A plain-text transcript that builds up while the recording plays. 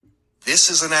This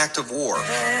is an act of war.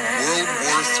 World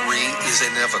War III is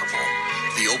inevitable.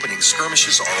 The opening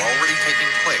skirmishes are already taking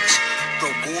place.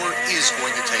 The war is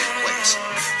going to take place.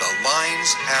 The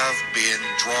lines have been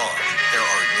drawn. There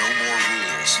are no more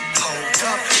rules.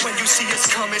 Hold up, when you see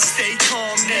us coming, stay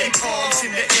calm. Napalms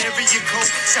in the area code.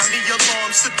 Sound the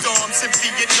alarms, Saddam's and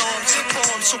Vietnam's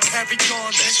bombs, so carry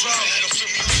on. Let's roll.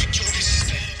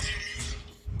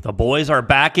 The boys are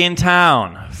back in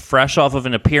town, fresh off of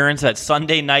an appearance at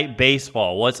Sunday Night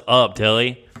Baseball. What's up,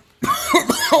 Tilly?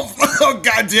 Oh,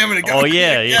 God damn it. Oh,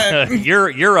 yeah.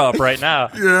 You're up right now.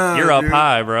 Yeah, you're up dude.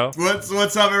 high, bro.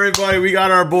 What's up, everybody? We got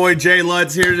our boy Jay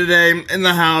Luds here today in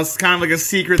the house. Kind of like a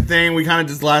secret thing. We kind of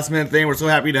just last minute thing. We're so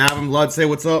happy to have him. Luds, say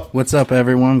what's up. What's up,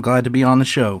 everyone? Glad to be on the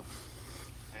show.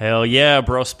 Hell yeah,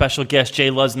 bro. Special guest Jay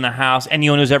Luds in the house.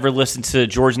 Anyone who's ever listened to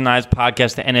George and I's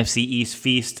podcast, the NFC East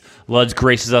Feast, Luds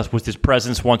graces us with his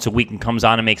presence once a week and comes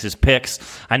on and makes his picks.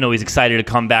 I know he's excited to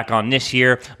come back on this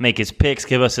year, make his picks,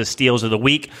 give us his steals of the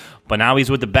week. But now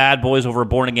he's with the bad boys over at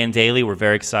Born Again Daily. We're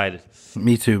very excited.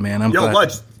 Me too, man. I'm Yo, glad.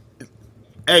 Luds.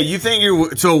 Hey, you think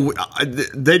you're... So,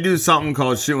 they do something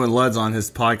called Shooting Luds on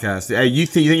his podcast. Hey, you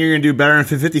think you're going to do better than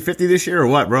 50-50 this year or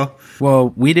what, bro?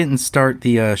 Well, we didn't start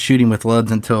the shooting with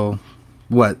Luds until,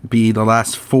 the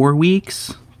last 4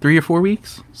 weeks? 3 or 4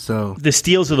 weeks? So The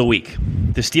steals of the week.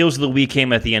 The steals of the week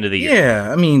came at the end of the year.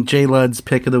 yeah, I mean, Jay Luds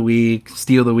pick of the week,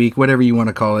 steal of the week, whatever you want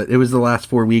to call it. It was the last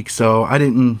 4 weeks, so I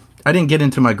didn't get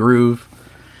into my groove.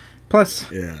 Plus,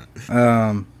 Yeah.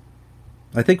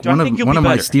 I think I one think you'll of be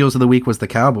my better. steals of the week was the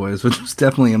Cowboys, which was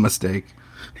definitely a mistake.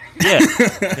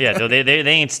 Yeah, no, they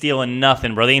ain't stealing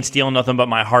nothing, bro. They ain't stealing nothing but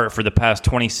my heart for the past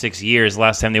 26 years.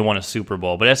 Last time they won a Super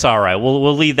Bowl, but that's all right.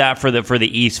 We'll leave that for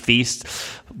the East Feast.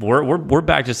 We're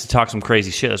back just to talk some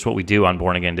crazy shit. That's what we do on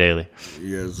Born Again Daily.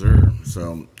 Yes, sir.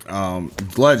 So,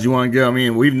 Luds, you want to go? I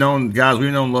mean, we've known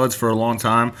Luds for a long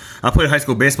time. I played high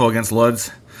school baseball against Luds.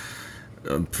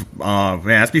 Man,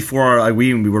 that's before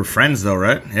we were friends, though,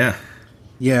 right? Yeah.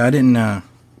 Yeah, I didn't.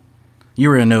 You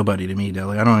were a nobody to me,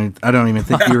 Deli. I don't even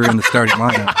think you were in the starting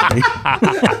lineup.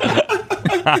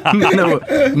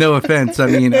 No offense. I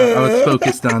mean, I was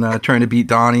focused on trying to beat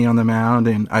Donnie on the mound,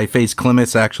 and I faced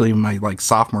Clements actually in my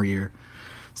sophomore year.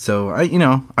 So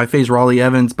I faced Raleigh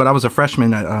Evans, but I was a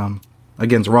freshman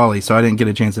against Raleigh, so I didn't get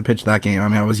a chance to pitch that game. I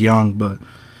mean, I was young, but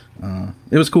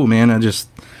it was cool, man.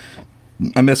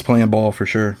 I miss playing ball for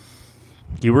sure.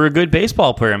 You were a good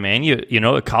baseball player, man. You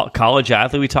know, a college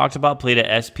athlete we talked about, played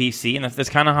at SPC, and that's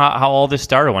kind of how all this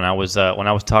started when I was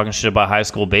talking shit about high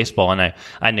school baseball, and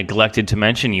I neglected to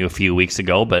mention you a few weeks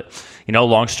ago, but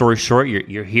long story short,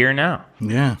 you're here now.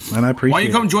 Yeah, and I appreciate. Why don't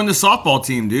you come join the softball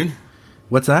team, dude?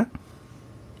 What's that?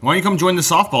 Why don't you come join the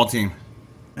softball team?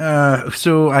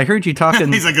 So I heard you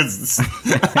talking. He's like,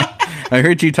 I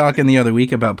heard you talking the other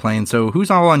week about playing. So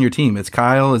who's all on your team? It's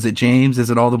Kyle. Is it James? Is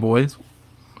it all the boys?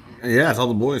 yeah, it's all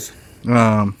the boys.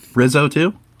 Rizzo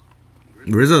too.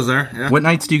 Rizzo's there. Yeah. What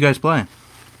nights do you guys play?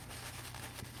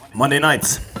 Monday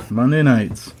nights. Monday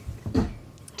nights.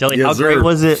 Jelly, Yes, how great sir.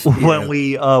 was it when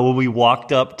we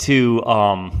walked up to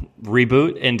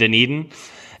Reboot in Dunedin,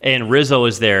 and Rizzo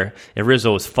was there, and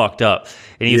Rizzo was fucked up,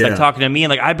 and he's Yeah. talking to me,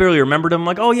 and I barely remembered him. I'm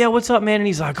like, oh yeah, what's up, man? And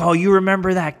he's like, oh, you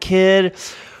remember that kid?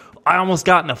 I almost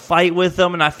got in a fight with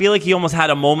him, and I feel like he almost had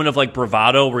a moment of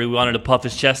bravado where he wanted to puff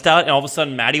his chest out, and all of a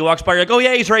sudden Maddie walks by, you're like, oh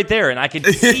yeah, he's right there, and I could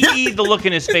see the look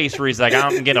in his face where he's like,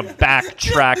 I'm gonna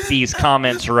backtrack these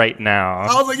comments right now.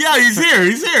 I was like, yeah,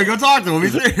 he's here. Go talk to him.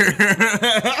 He's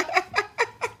here.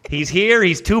 He's here.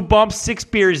 He's 2 bumps, 6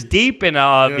 beers deep, and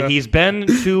he's been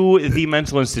to the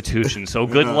mental institution. So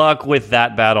good luck with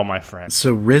that battle, my friend.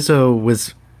 So Rizzo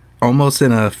was almost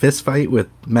in a fist fight with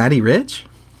Matty Rich.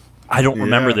 I don't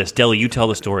remember this. Deli, you tell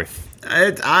the story.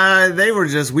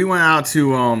 We went out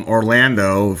to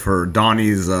Orlando for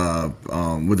Donnie's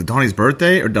was it Donnie's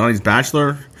birthday or Donnie's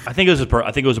bachelor? I think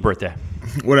it was a birthday.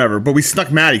 Whatever. But we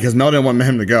snuck Maddie because Mel didn't want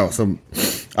him to go. So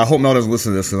I hope Mel doesn't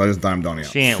listen to this because I just dimed Donnie out.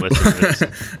 She ain't listening to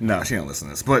this. No, she didn't listen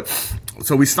to this. But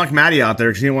so we snuck Maddie out there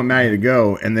because she didn't want Maddie to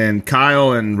go. And then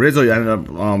Kyle and Rizzo ended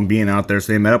up being out there,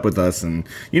 so they met up with us. And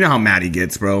you know how Maddie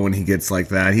gets, bro, when he gets like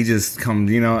that. He just comes,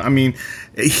 I mean,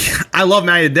 I love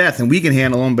Maddie to death, and we can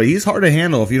handle him, but he's hard to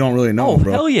handle if you don't really know him,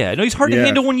 bro. Hell yeah. No, he's hard to Yeah.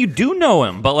 handle when you do know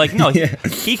him. But, no,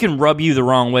 he can rub you the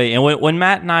wrong way. And when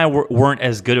Matt and I weren't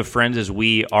as good of friends as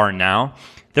we are now,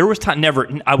 there was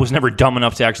I was never dumb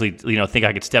enough to actually, think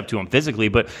I could step to him physically,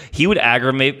 but he would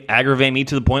aggravate me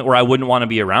to the point where I wouldn't want to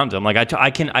be around him. I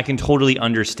can totally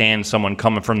understand someone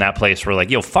coming from that place where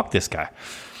yo, fuck this guy.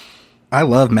 I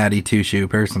love Matty Two Shoe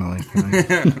personally.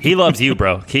 He loves you,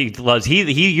 bro.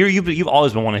 You've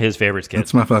always been one of his favorites,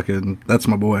 kids. That's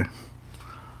my boy.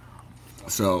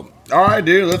 So, all right,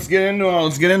 dude, let's get into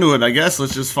it. I guess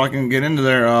let's just fucking get into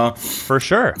there. For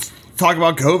sure. Talk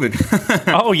about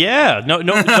COVID. Oh yeah,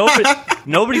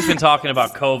 nobody's been talking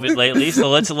about COVID lately. So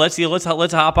let's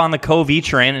hop on the COVID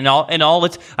train and all.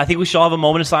 I think we should all have a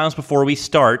moment of silence before we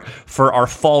start for our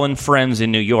fallen friends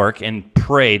in New York and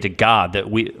pray to God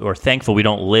that we're thankful we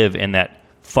don't live in that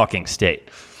fucking state.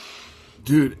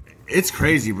 Dude, it's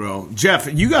crazy, bro. Jeff,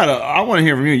 I want to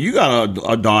hear from you. You got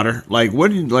a daughter. Like, what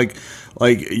do you like?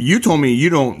 Like, you told me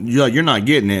you're not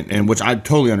getting it, and which I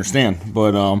totally understand.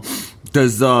 But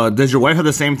does your wife have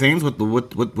the same things with the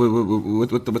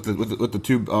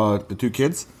two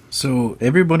kids? So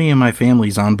everybody in my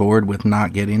family's on board with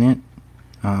not getting it.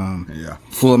 Yeah.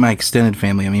 Full of my extended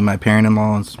family. I mean, my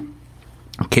parent-in-laws,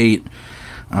 Kate.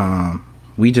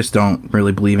 We just don't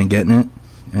really believe in getting it.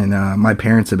 And my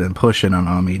parents have been pushing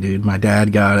on me, dude. My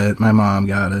dad got it. My mom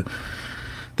got it.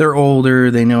 They're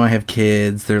older. They know I have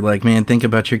kids. They're like, man, think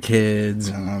about your kids.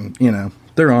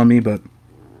 They're on me, but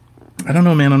I don't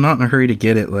know, man. I'm not in a hurry to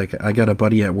get it. Like, I got a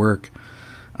buddy at work.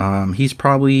 He's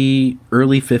probably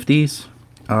early 50s,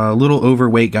 a little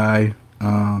overweight guy.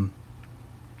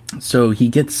 So he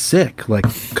gets sick like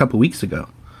a couple weeks ago.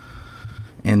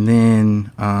 And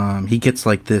then he gets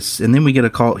like this, and then we get a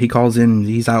call. He calls in,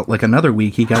 he's out like another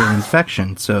week. He got an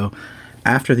infection. So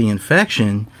after the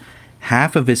infection,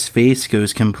 half of his face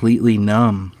goes completely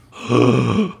numb.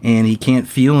 And he can't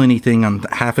feel anything on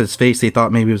half his face. They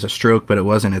thought maybe it was a stroke, but it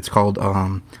wasn't. It's called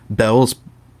Bell's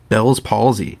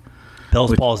palsy.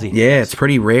 Bell's palsy. Yeah, it's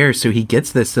pretty rare. So he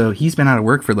gets this. So he's been out of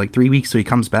work for like 3 weeks. So he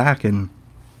comes back and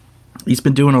he's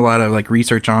been doing a lot of like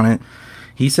research on it.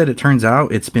 He said it turns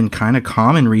out it's been kind of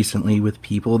common recently with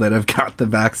people that have got the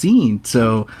vaccine.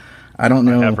 So I don't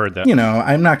know. I've heard that.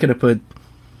 I'm not going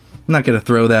to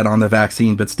throw that on the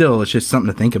vaccine, but still, it's just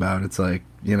something to think about. It's like,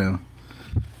 you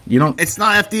don't. It's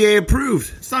not FDA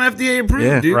approved.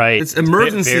 Yeah. Dude. Right. It's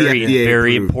emergency very, FDA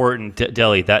very approved. important,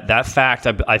 Deli. That fact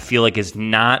I feel like is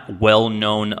not well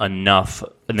known enough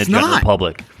in the general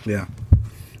public. Yeah.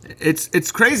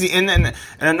 It's crazy, and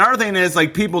another thing is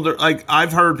like people like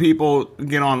I've heard people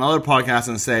get on other podcasts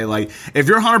and say like if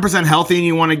you're 100% healthy and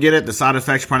you want to get it, the side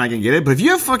effects you're probably not gonna get it. But if you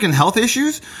have fucking health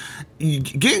issues,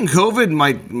 getting COVID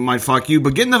might fuck you,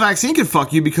 but getting the vaccine could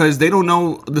fuck you because they don't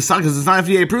know the side because it's not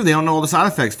FDA approved. They don't know all the side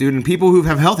effects, dude. And people who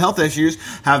have health issues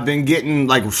have been getting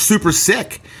like super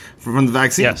sick from the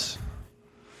vaccine. Yes.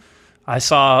 I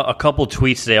saw a couple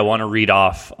tweets today I want to read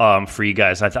off for you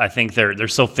guys. I think they're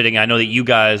so fitting. I know that you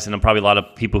guys and probably a lot of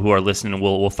people who are listening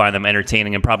will find them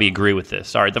entertaining and probably agree with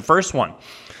this. All right, the first one.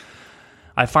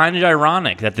 I find it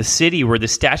ironic that the city where the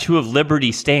Statue of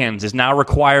Liberty stands is now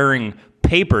requiring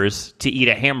papers to eat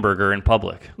a hamburger in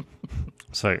public.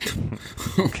 So,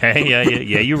 okay, yeah,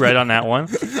 you read on that one.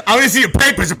 I want to see your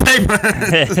papers.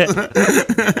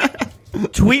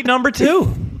 Tweet number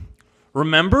 2.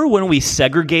 Remember when we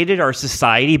segregated our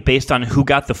society based on who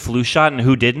got the flu shot and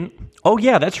who didn't? Oh,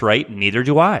 yeah, that's right. Neither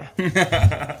do I.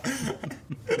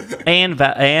 and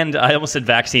I almost said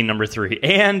vaccine number 3.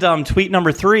 And tweet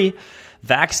number 3,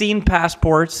 vaccine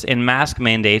passports and mask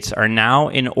mandates are now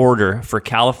in order for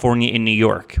California and New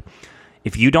York.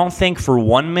 If you don't think for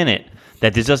 1 minute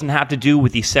that this doesn't have to do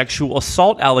with the sexual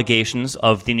assault allegations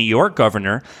of the New York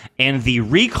governor and the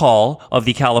recall of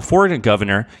the California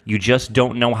governor, you just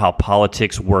don't know how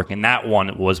politics work. And that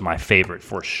one was my favorite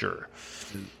for sure.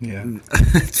 Yeah.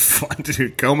 It's fun,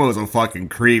 dude. Como's a fucking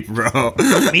creep, bro.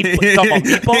 Meatball?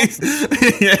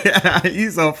 Yeah,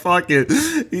 he's a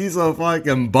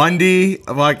fucking Bundy,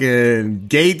 a fucking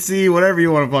Gatesy, whatever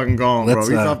you want to fucking call him, bro.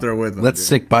 He's up there with him. Let's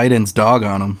sick Biden's dog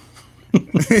on him.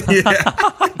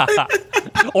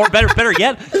 Or better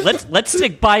yet, let's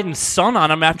stick Biden's son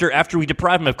on him after we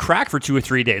deprive him of crack for 2 or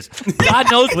 3 days. God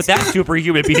knows what that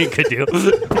superhuman being could do.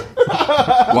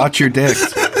 Watch your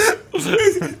dicks.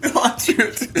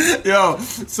 Yo,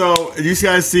 so you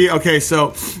guys see? Okay, so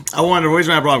the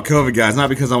reason I brought up COVID, guys, not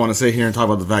because I want to sit here and talk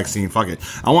about the vaccine. Fuck it.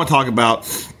 I want to talk about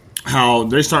how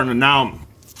they're starting to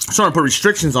put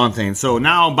restrictions on things. So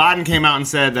now Biden came out and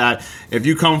said that if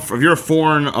you're a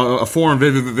foreign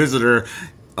visitor,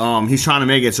 he's trying to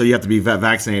make it so you have to be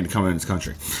vaccinated to come in this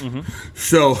country. Mm-hmm.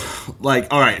 So, like,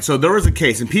 all right. So there was a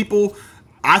case, and people,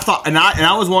 I thought, and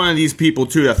I was one of these people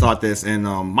too that thought this. And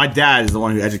my dad is the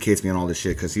one who educates me on all this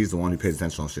shit because he's the one who pays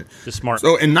attention on shit. Just smart.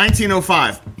 So in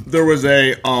 1905, there was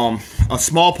a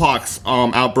smallpox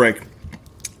outbreak,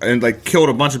 and like killed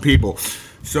a bunch of people.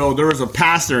 So there was a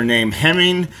pastor named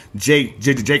Hemming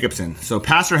Jacobson. So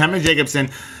Pastor Hemming Jacobson,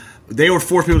 they were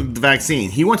forced people to get the vaccine.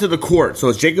 He went to the court. So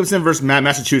it's Jacobson versus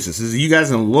Massachusetts. You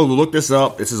guys can look this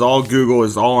up. This is all Google.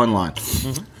 It's all online.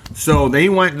 Mm-hmm. So they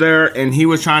went there and he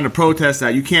was trying to protest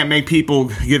that you can't make people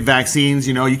get vaccines.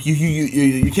 You know,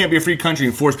 you can't be a free country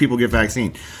and force people to get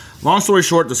vaccine. Long story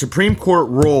short, the Supreme Court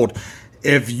ruled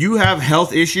if you have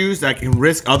health issues that can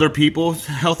risk other people's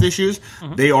health issues,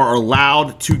 they are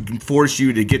allowed to force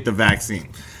you to get the vaccine.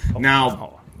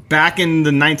 Now, back in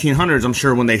the 1900s, I'm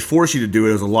sure when they force you to do it,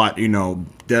 it was a lot, you know,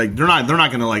 they're not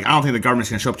going to, like, I don't think the government's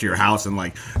going to show up to your house and,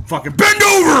 like, fucking bend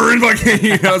over and, like,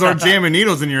 you know, start jamming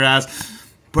needles in your ass.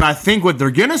 But I think what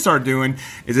they're going to start doing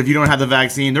is if you don't have the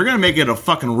vaccine, they're going to make it a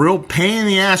fucking real pain in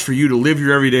the ass for you to live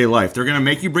your everyday life. They're going to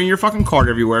make you bring your fucking card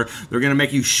everywhere. They're going to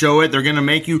make you show it. They're going to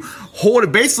make you hold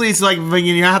it. Basically, it's like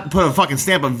you have to put a fucking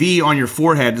stamp of V on your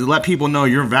forehead to let people know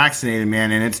you're vaccinated,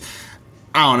 man. And it's,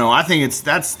 I don't know. I think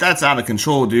that's out of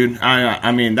control, dude.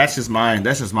 I mean, that's just my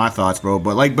thoughts, bro.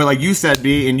 But like you said,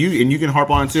 B, and you can harp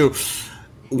on it too.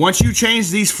 Once you change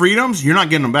these freedoms, you're not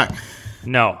getting them back.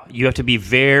 No, you have to be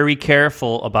very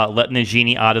careful about letting the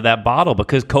genie out of that bottle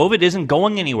because COVID isn't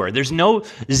going anywhere. There's no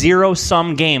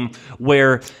zero-sum game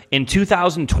where in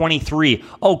 2023,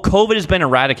 COVID has been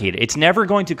eradicated. It's never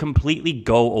going to completely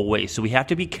go away. So we have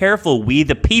to be careful. We,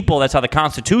 the people, that's how the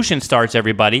Constitution starts,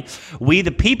 everybody. We,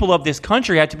 the people of this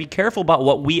country, have to be careful about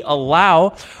what we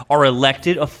allow our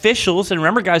elected officials. And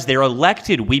remember, guys, they're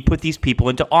elected. We put these people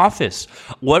into office.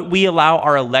 What we allow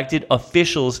our elected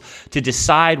officials to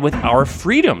decide with our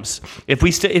freedoms. If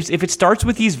it starts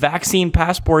with these vaccine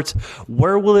passports,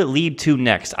 where will it lead to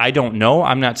next? I don't know.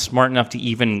 I'm not smart enough to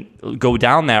even go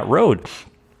down that road.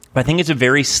 But I think it's a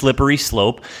very slippery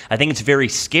slope. I think it's very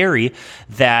scary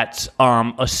that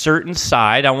a certain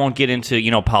side, I won't get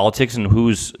into, politics and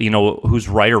who's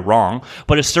right or wrong,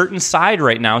 but a certain side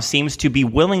right now seems to be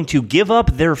willing to give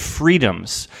up their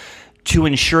freedoms to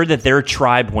ensure that their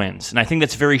tribe wins. And I think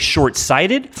that's very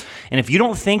short-sighted. And if you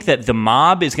don't think that the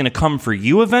mob is going to come for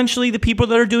you eventually, the people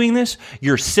that are doing this,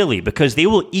 you're silly because they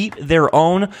will eat their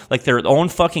own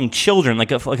fucking children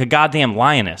like a goddamn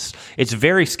lioness. It's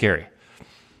very scary.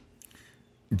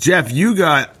 Jeff, you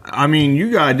got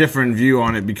a different view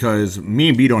on it because me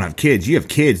and B don't have kids. You have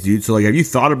kids, dude. So, like, have you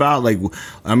thought about,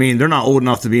 they're not old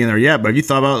enough to be in there yet, but have you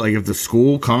thought about, if the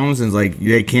school comes and,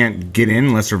 they can't get in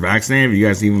unless they're vaccinated? Have you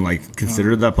guys even,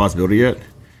 considered that possibility yet?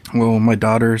 Well, my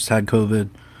daughter's had COVID.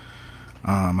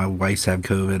 My wife's had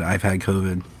COVID. I've had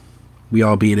COVID. We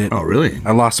all beat it. Oh, really?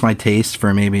 I lost my taste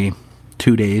for maybe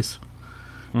 2 days.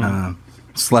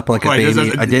 Slept like a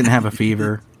baby. I didn't have a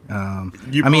fever.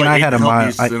 I had a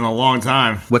mild in a long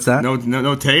time. What's that?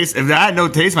 No taste. If I had no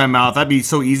taste in my mouth, that'd be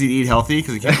so easy to eat healthy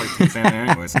because you can't stand it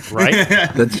anyways. Right?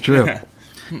 That's true.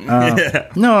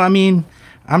 No,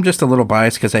 I'm just a little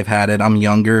biased because I've had it. I'm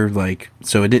younger,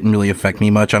 so it didn't really affect me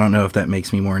much. I don't know if that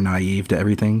makes me more naive to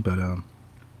everything, but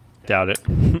doubt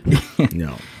it.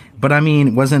 No. But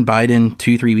wasn't Biden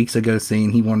 2-3 weeks ago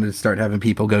saying he wanted to start having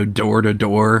people go door to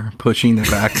door pushing the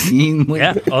vaccine?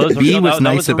 Yeah, he was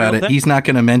nice about it. He's not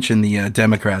going to mention the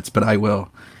Democrats, but I will.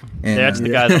 And, that's the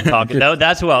guys I'm talking.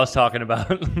 That's who I was talking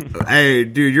about. Hey,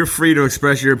 dude, you're free to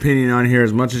express your opinion on here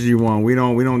as much as you want. We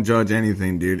don't judge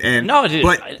anything, dude. And no, dude.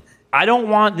 I don't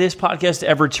want this podcast to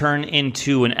ever turn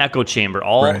into an echo chamber.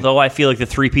 Although I feel like the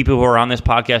three people who are on this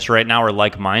podcast right now are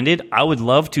like-minded, I would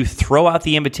love to throw out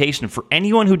the invitation for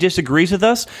anyone who disagrees with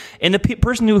us, and the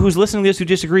person who's listening to this who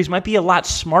disagrees might be a lot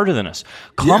smarter than us.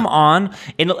 Come on,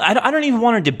 and I don't even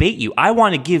want to debate you. I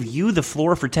want to give you the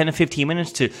floor for 10 to 15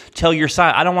 minutes to tell your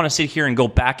side. I don't want to sit here and go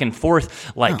back and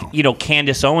forth like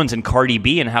Candace Owens and Cardi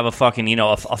B and have a fucking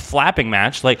a flapping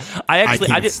match. I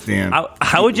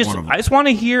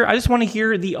just want to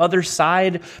hear the other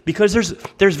side because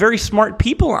there's very smart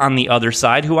people on the other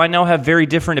side who I know have very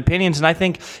different opinions, and I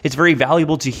think it's very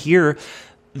valuable to hear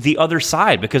the other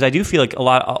side because I do feel like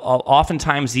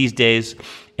oftentimes these days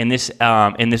in this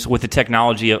with the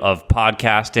technology of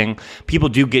podcasting, people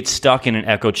do get stuck in an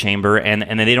echo chamber and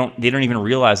they don't even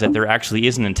realize that there actually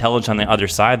is an intelligence on the other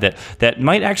side that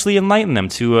might actually enlighten them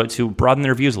to broaden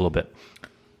their views a little bit.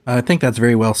 I think that's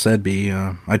very well said, B.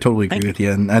 I totally agree with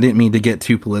you, and I didn't mean to get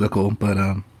too political, but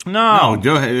no,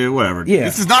 whatever. Yeah.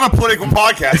 This is not a political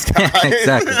podcast,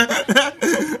 Exactly.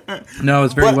 No,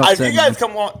 it's very well said.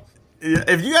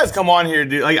 If you guys come on here,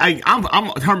 dude, I'm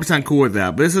 100% cool with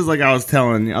that. But this is like I was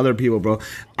telling the other people, bro.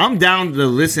 I'm down to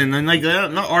listen and like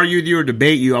not argue with you or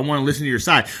debate you. I want to listen to your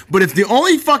side. But if the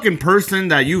only fucking person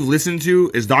that you've listened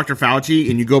to is Dr. Fauci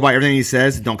and you go by everything he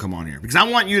says, don't come on here because I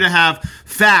want you to have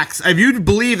facts. If you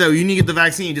believe that you need to get the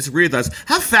vaccine, you disagree with us,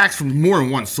 have facts from more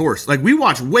than one source. Like we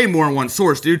watch way more than one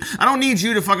source, dude. I don't need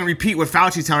you to fucking repeat what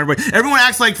Fauci's telling everybody. Everyone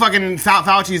acts like fucking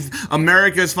Fauci's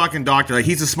America's fucking doctor. Like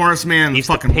he's the smartest man in the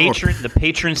fucking world. The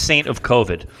patron saint of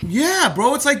COVID. Yeah,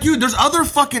 bro. It's like, dude, there's other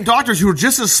fucking doctors who are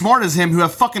just as smart as him who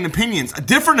have fucking opinions,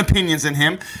 different opinions than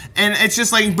him, and it's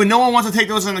just like, but no one wants to take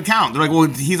those into account. They're like, well,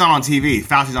 he's not on TV.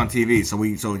 Fauci's on TV, so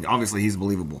obviously he's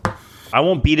believable. I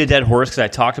won't beat a dead horse because I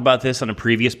talked about this on a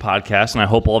previous podcast, and I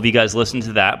hope all of you guys listened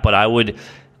to that, but I would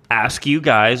ask you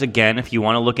guys, again, if you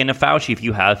want to look into Fauci, if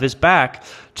you have his back,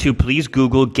 to please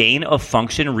Google gain of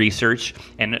function research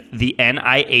and the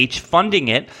NIH funding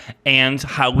it and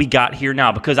how we got here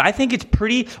now. Because I think it's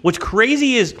pretty, what's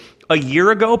crazy is a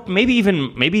year ago, maybe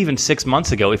even 6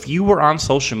 months ago, if you were on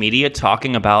social media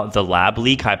talking about the lab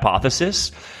leak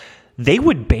hypothesis, they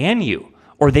would ban you.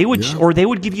 Or they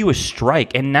would give you a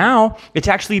strike, and now it's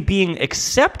actually being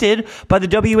accepted by the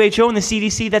WHO and the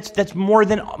CDC. That's more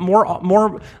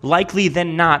likely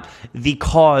than not the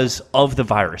cause of the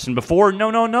virus. And before,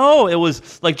 no, it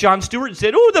was like Jon Stewart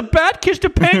said, "Oh, the bat kissed a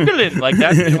pangolin." Like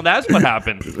that's what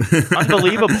happened.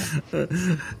 Unbelievable.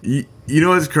 You know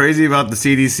what's crazy about the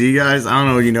CDC guys? I don't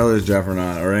know if you know this, Jeff, or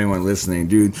not, or anyone listening,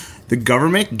 dude. The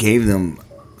government gave them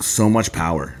so much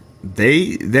power.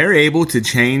 They're able to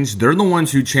change. They're the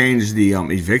ones who changed the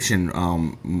eviction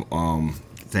thing,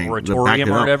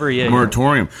 moratorium or whatever.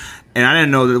 Moratorium. And I didn't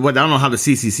know that. I don't know how the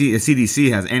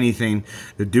CDC has anything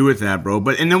to do with that, bro.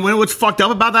 But and then what's fucked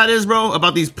up about that is, bro,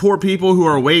 about these poor people who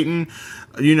are waiting.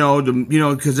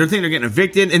 Because they're thinking they're getting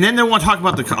evicted, and then they want to talk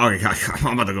about the. Okay,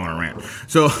 I'm about to go on a rant.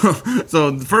 So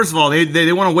first of all,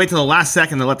 they want to wait till the last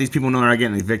second to let these people know they're not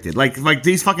getting evicted. Like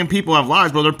these fucking people have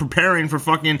lives, bro. They're preparing for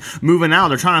fucking moving out.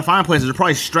 They're trying to find places. They're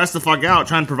probably stressed the fuck out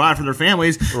trying to provide for their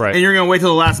families. Right. And you're gonna wait till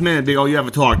the last minute. They go, you have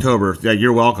until October. Yeah,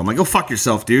 you're welcome. Like, go fuck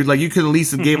yourself, dude. Like, you could at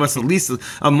least have gave us at least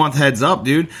a month heads up,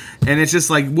 dude. And it's just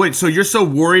like, wait. So you're so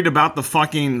worried about the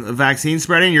fucking vaccine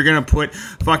spreading, you're gonna put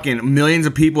fucking millions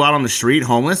of people out on the street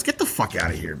homeless? Get the fuck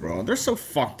out of here, bro. They're so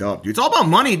fucked up, dude. It's all about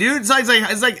money, dude. It's how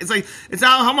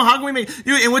can we make,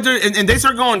 dude? And they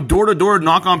start going door to door,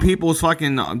 knock on people's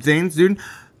fucking things, dude.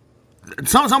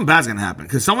 Something bad's gonna happen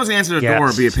because someone's gonna answer the door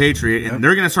and be a patriot, and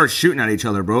they're gonna start shooting at each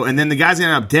other, bro. And then the guy's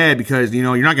gonna end up dead because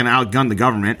you're not gonna outgun the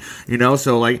government,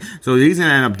 so he's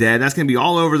gonna end up dead. That's gonna be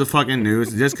all over the fucking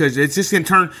news just because it's just gonna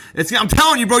turn. I'm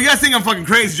telling you, bro. You guys think I'm fucking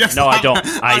crazy? Just no, I don't.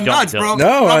 I'm nuts, bro.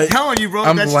 No, I'm telling you, bro.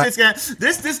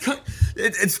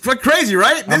 It's crazy,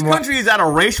 right? This country is at a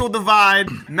racial divide.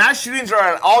 Mass shootings are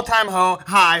at an all-time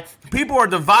high. People are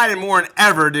divided more than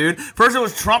ever, dude. First it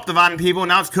was Trump dividing people,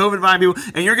 now it's COVID dividing people,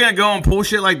 and you're gonna go and pull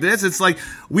shit like this? It's like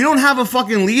we don't have a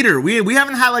fucking leader. We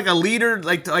haven't had like a leader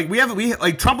like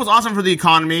Trump was awesome for the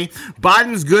economy.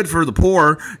 Biden's good for the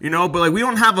poor, but like we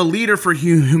don't have a leader for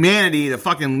humanity to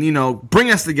fucking bring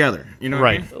us together. You know,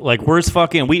 right? What I mean? Like where's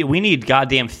fucking we need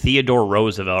goddamn Theodore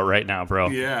Roosevelt right now, bro.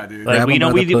 Yeah, dude. Like we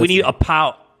need a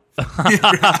pow.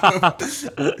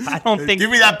 I don't think. Give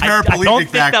me that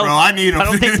paraplegic back, bro. I need him. I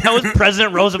don't think that was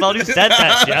President Roosevelt who said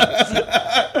that,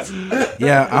 Jeff.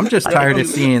 Yeah, I'm just tired of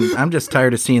seeing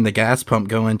the gas pump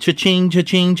going cha-ching,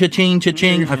 cha-ching, cha-ching,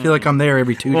 cha-ching. I feel like I'm there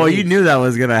every 2 days. Well, you knew that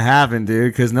was gonna happen,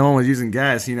 dude, because no one was using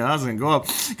gas. That was gonna go up.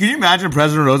 Can you imagine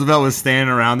President Roosevelt was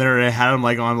standing around there and they had him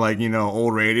like on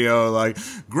old radio, like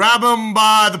grab him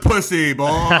by the pussy,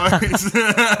 boys.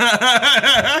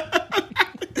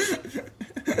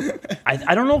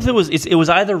 I don't know if it was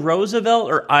either Roosevelt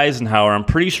or Eisenhower. I'm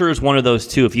pretty sure it's one of those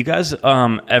two. If you guys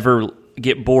ever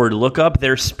get bored, look up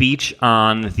their speech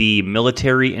on the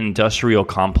military-industrial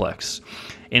complex.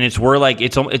 And it's where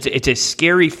it's a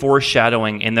scary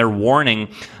foreshadowing, and they're warning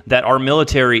that our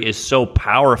military is so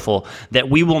powerful that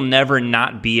we will never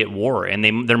not be at war,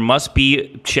 and there must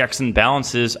be checks and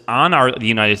balances on the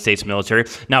United States military.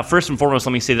 Now, first and foremost,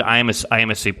 let me say that I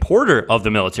am a supporter of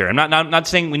the military. I'm not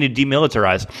saying we need to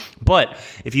demilitarize, but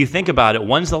if you think about it,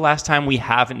 when's the last time we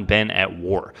haven't been at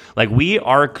war? Like, we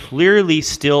are clearly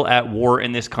still at war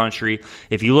in this country.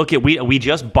 If you look at we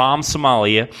just bombed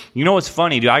Somalia. You know what's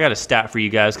funny, dude? I got a stat for you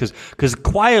guys because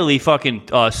quietly fucking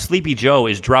Sleepy Joe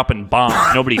is dropping bombs.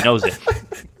 Nobody knows it.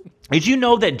 Did you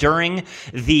know that during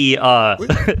the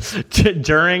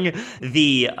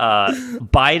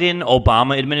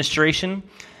Biden-Obama administration,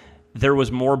 there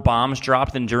was more bombs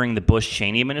dropped than during the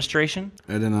Bush-Cheney administration?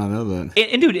 I did not know that.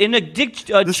 And dude,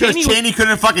 Cheney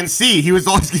couldn't fucking see. He was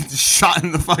always getting shot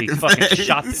in the fucking face.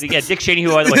 Dick Cheney,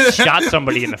 who shot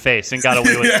somebody in the face and got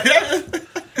away with it.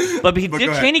 But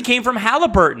Dick Cheney came from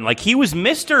Halliburton. Like, he was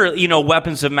Mr.,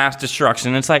 weapons of mass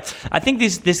destruction. It's like, I think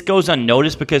this goes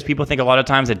unnoticed because people think a lot of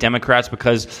times that Democrats,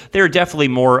 because they're definitely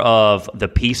more of the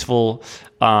peaceful,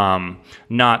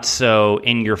 not so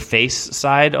in your face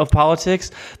side of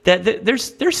politics, that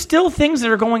there's still things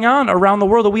that are going on around the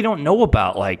world that we don't know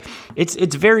about. Like,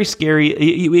 it's very scary.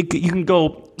 You can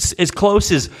go as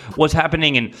close as what's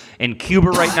happening in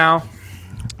Cuba right now.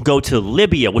 Go to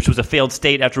Libya, which was a failed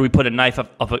state after we put a knife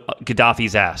up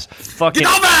Gaddafi's ass. Fucking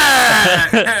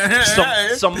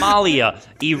Somalia,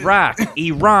 Iraq,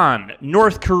 Iran,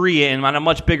 North Korea, and on a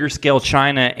much bigger scale,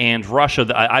 China and Russia.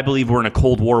 I believe we're in a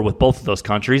Cold War with both of those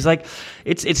countries. Like,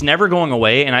 it's never going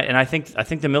away, and I think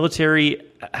the military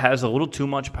has a little too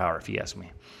much power, if you ask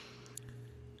me.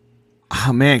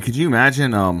 Oh man, could you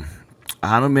imagine?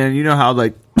 I don't, man. You know how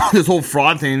like this whole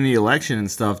fraud thing in the election and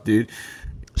stuff, dude.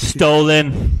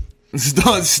 Stolen.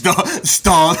 Stolen.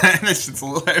 That shit's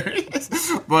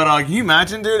hilarious. But can you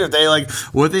imagine, dude, if they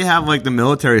would they have the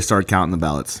military start counting the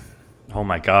ballots? Oh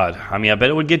my God! I mean, I bet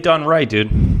it would get done right, dude.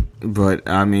 But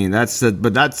I mean, that's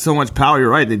so much power. You're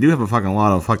right. They do have a fucking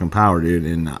lot of fucking power, dude.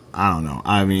 And I don't know.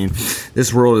 I mean,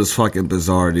 this world is fucking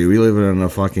bizarre, dude. We live in a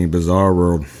fucking bizarre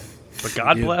world. But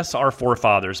God bless our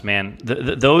forefathers, man.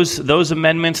 Those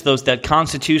amendments, that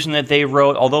Constitution that they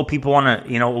wrote. Although people want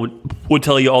to, would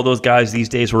tell you all those guys these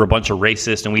days were a bunch of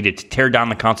racists, and we did tear down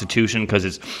the Constitution because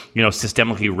it's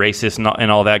systemically racist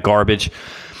and all that garbage.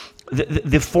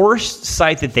 The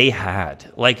foresight that they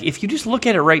had, like if you just look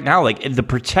at it right now, like the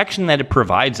protection that it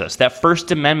provides us, that First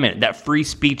Amendment, that free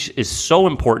speech is so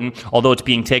important. Although it's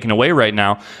being taken away right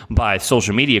now by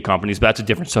social media companies, but that's a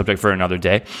different subject for another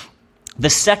day. The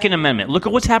Second Amendment. Look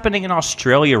at what's happening in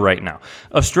Australia right now.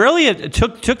 Australia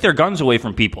took their guns away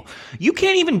from people. You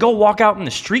can't even go walk out in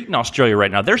the street in Australia right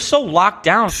now. They're so locked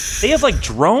down. They have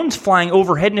drones flying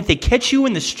overhead, and if they catch you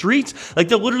in the streets,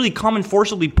 they'll literally come and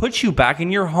forcibly put you back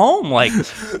in your home.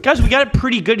 Guys, we got it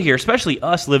pretty good here, especially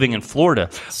us living in Florida.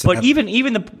 But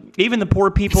even the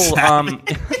poor people in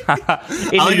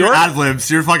New York. Ad libs.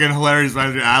 You're fucking hilarious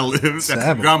about your ad libs.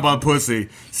 Grandpa pussy.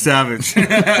 Savage.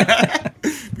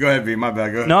 Go ahead, B. My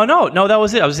bad. Go ahead. No. That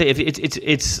was it. I was saying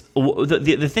it's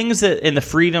the things that and the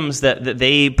freedoms that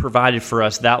they provided for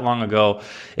us that long ago.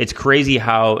 It's crazy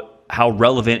how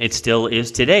relevant it still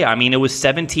is today. I mean, it was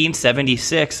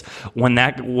 1776 when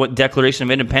that Declaration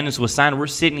of Independence was signed. We're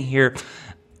sitting here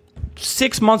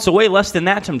 6 months away, less than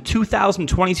that, from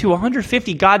 2022,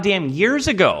 150 goddamn years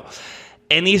ago.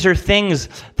 And these are things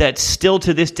that still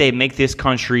to this day make this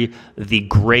country the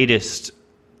greatest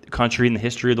country in the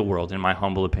history of the world, in my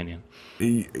humble opinion.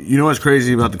 You know what's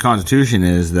crazy about the Constitution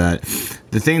is that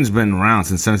the thing's been around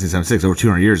since 1776, over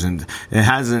 200 years, and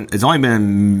it's only been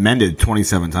amended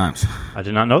 27 times. I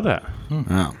did not know that.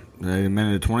 Yeah. They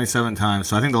amended it 27 times.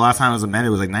 So I think the last time it was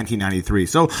amended was 1993.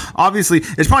 So obviously,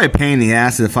 it's probably a pain in the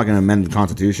ass to fucking amend the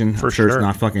Constitution. For sure. It's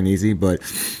not fucking easy, but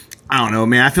I don't know,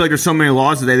 man. I feel like there's so many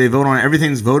laws today they vote on.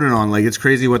 Everything's voted on. It's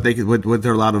crazy what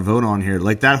they're allowed to vote on here.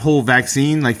 That whole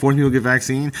vaccine, forcing people to get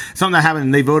vaccine, something that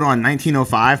happened. They voted on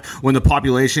 1905 when the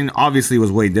population obviously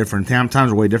was way different.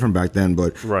 Times were way different back then,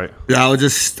 but right. Yeah,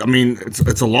 it's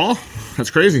a law.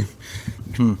 That's crazy.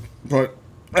 But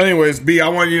anyways, B, I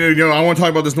want you to I want to talk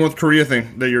about this North Korea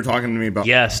thing that you're talking to me about.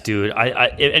 Yes, dude.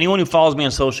 If anyone who follows me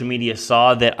on social media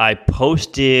saw that I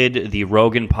posted the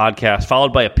Rogan podcast,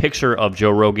 followed by a picture of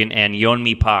Joe Rogan and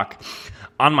Yeonmi Park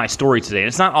on my story today. And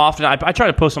it's not often. I try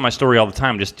to post on my story all the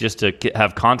time just to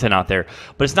have content out there.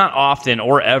 But it's not often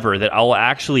or ever that I'll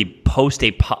actually post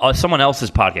someone else's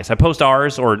podcast. I post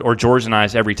ours or George and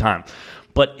I's every time.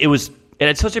 But it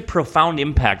had such a profound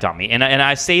impact on me. And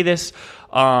I say this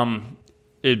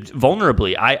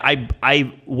vulnerably.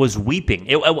 I was weeping.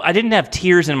 I didn't have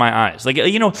tears in my eyes.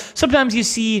 Sometimes you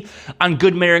see on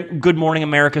Good Morning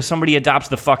America, somebody adopts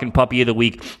the fucking puppy of the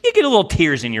week. You get a little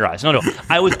tears in your eyes. No.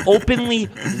 I was openly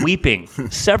weeping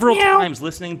several times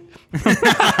listening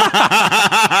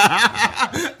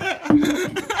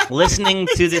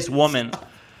to this woman.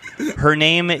 Her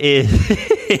name is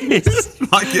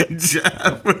fucking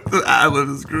Jeff with the island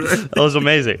is great. That was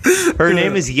amazing. Her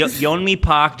name is Yeonmi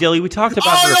Park. Dilly, we talked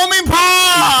about her Yeonmi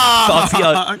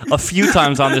Park! a few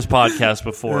times on this podcast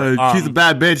before. She's a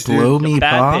bad bitch, dude. Blow me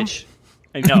bad bitch.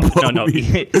 No.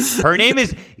 Her name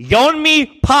is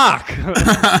Yeonmi Park. She's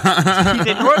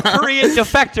a North Korean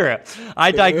defector.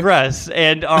 I digress.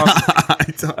 And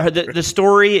the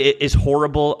story is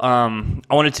horrible.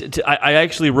 I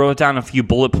actually wrote down a few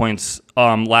bullet points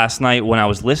last night when I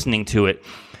was listening to it.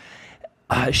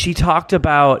 She talked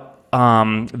about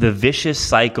the vicious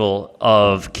cycle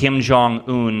of Kim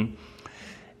Jong-un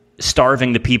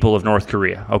starving the people of North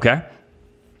Korea. Okay.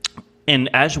 And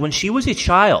as when she was a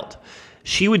child,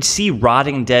 she would see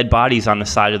rotting dead bodies on the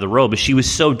side of the road, but she was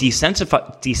so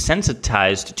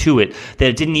desensitized to it that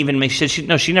it didn't even make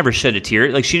she never shed a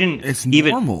tear. Like she didn't. It's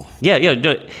even normal. Yeah.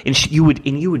 No, and you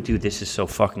would do this is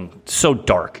so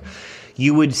dark.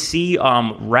 You would see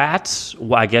rats.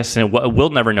 Well, I guess, and we'll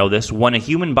never know this. When a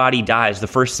human body dies, the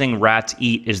first thing rats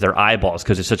eat is their eyeballs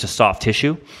because it's such a soft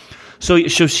tissue. So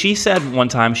she said one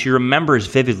time she remembers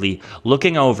vividly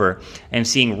looking over and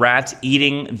seeing rats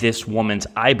eating this woman's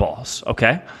eyeballs,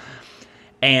 okay?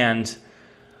 And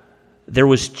there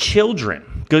was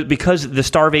children, because the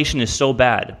starvation is so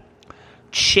bad,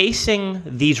 chasing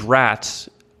these rats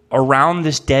around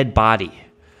this dead body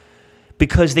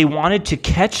because they wanted to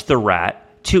catch the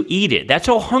rat to eat it. That's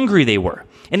how hungry they were.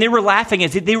 And they were laughing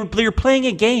as they were playing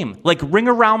a game, like Ring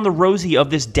Around the Rosie of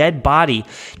this dead body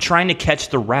trying to catch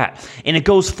the rat. And it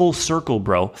goes full circle,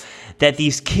 bro, that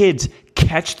these kids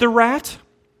catch the rat,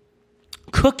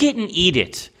 cook it and eat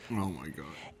it. Oh my God.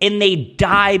 And they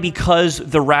die because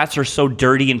the rats are so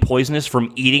dirty and poisonous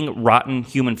from eating rotten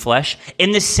human flesh.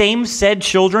 And the same said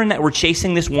children that were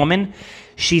chasing this woman,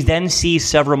 she then sees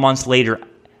several months later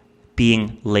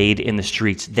being laid in the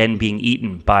streets, then being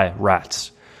eaten by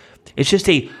rats. It's just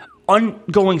a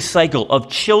ongoing cycle of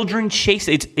children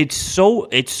chasing. It's so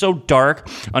dark.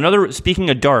 Speaking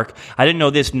of dark, I didn't know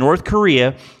this. North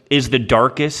Korea is the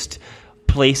darkest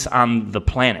place on the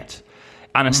planet.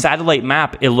 On a satellite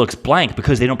map, it looks blank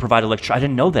because they don't provide electricity. I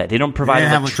didn't know that. They don't provide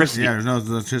electricity. Yeah, there's no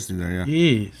electricity there, yeah.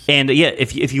 Jeez. And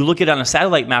if you look at it on a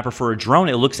satellite map or for a drone,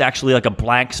 it looks actually like a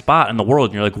blank spot in the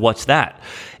world. And you're like, what's that?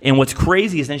 And what's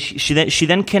crazy is then she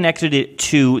then connected it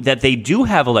to that they do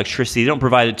have electricity. They don't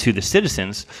provide it to the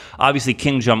citizens. Obviously,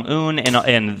 Kim Jong-un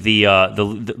and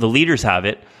the leaders have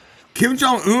it. Kim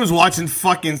Jong-un is watching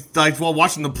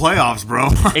watching the playoffs, bro.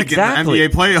 Exactly. The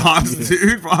NBA playoffs,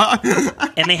 dude.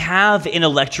 And they have an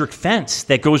electric fence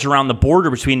that goes around the border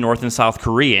between North and South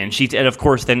Korea. And of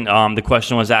course, then the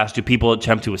question was asked, do people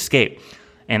attempt to escape?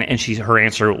 And her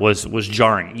answer was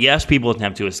jarring. Yes, people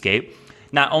attempt to escape.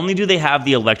 Not only do they have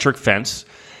the electric fence,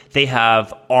 they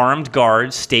have armed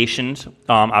guards stationed,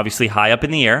 obviously high up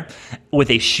in the air, with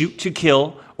a shoot to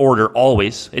kill order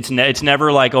always. It's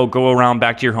never like, oh, go around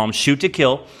back to your home, shoot to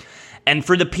kill. And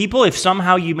for the people, if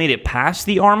somehow you made it past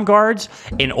the armed guards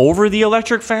and over the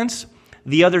electric fence,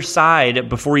 the other side,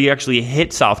 before you actually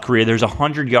hit South Korea, there's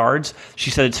 100 yards. She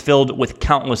said it's filled with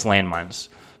countless landmines.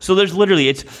 So there's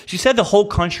literally, she said the whole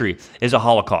country is a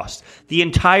Holocaust. The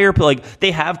entire,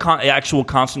 they have actual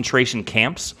concentration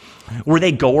camps where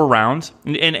they go around.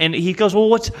 And he goes, well,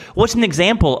 what's an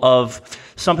example of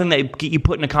something that you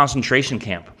put in a concentration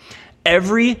camp?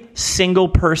 Every single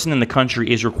person in the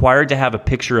country is required to have a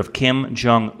picture of Kim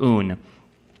Jong-un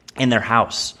in their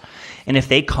house. And if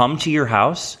they come to your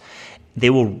house, they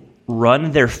will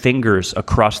run their fingers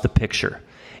across the picture.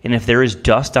 And if there is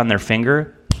dust on their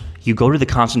finger, you go to the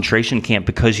concentration camp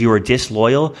because you are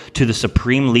disloyal to the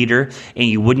supreme leader and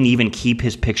you wouldn't even keep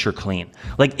his picture clean.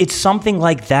 Like, it's something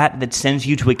like that sends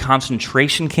you to a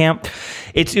concentration camp.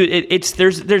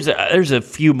 There's a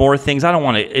few more things. I don't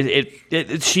want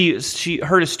to. She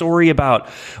heard a story about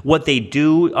what they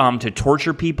do to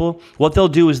torture people. What they'll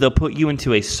do is they'll put you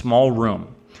into a small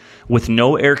room with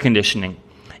no air conditioning,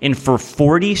 and for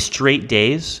 40 straight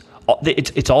days,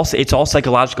 it's all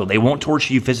psychological. They won't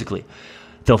torture you physically.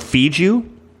 They'll feed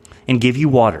you and give you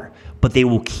water, but they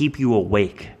will keep you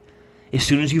awake. As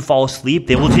soon as you fall asleep,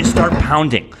 they will just start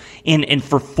pounding. And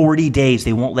for 40 days,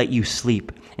 they won't let you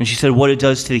sleep. And she said what it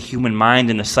does to the human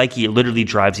mind and the psyche, it literally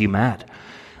drives you mad.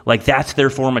 Like, that's their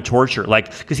form of torture.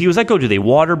 Like, because he was like, oh, do they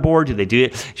waterboard? Do they do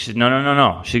it? She said,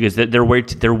 no. She goes, they're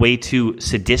way too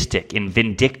sadistic and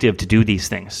vindictive to do these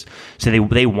things. So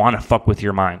they want to fuck with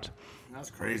your mind.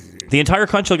 That's crazy, dude. The entire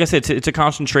country, like I said, it's a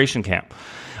concentration camp.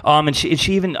 And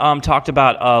she even talked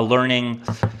about learning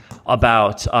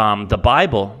about the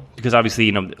Bible, because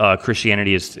obviously,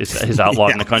 Christianity is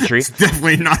outlawed in the country. It's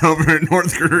definitely not over in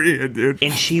North Korea, dude.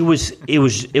 And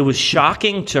it was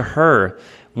shocking to her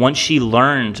once she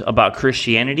learned about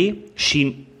Christianity.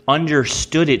 She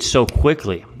understood it so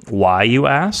quickly. Why, you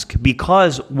ask?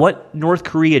 Because what North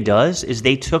Korea does is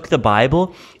they took the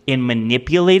Bible and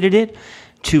manipulated it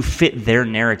to fit their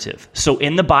narrative. So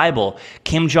in the Bible,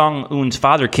 Kim Jong-un's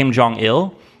father, Kim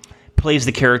Jong-il, plays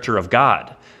the character of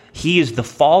God. He is the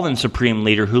fallen supreme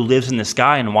leader who lives in the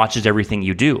sky and watches everything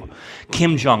you do.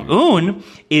 Kim Jong-un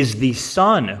is the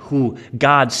son who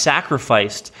God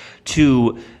sacrificed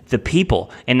to the people,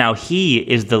 and now he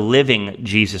is the living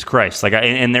Jesus Christ. Like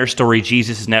in their story,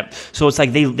 Jesus is not. So it's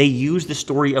like they use the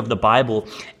story of the Bible,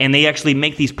 and they actually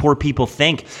make these poor people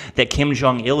think that Kim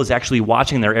Jong-il is actually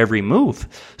watching their every move.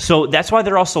 So that's why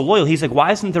they're all so loyal. He's like,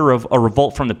 why isn't there a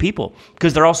revolt from the people?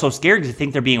 Because they're all so scared because they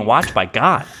think they're being watched by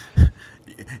God.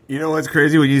 You know what's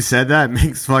crazy? When you said that, it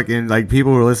makes fucking, like,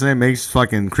 people who are listening, it makes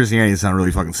fucking Christianity sound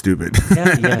really fucking stupid.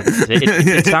 Yeah.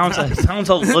 It sounds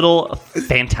a little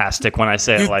fantastic when I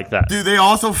say it like that. Dude, they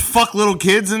also fuck little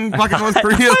kids in fucking North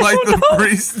Korea like the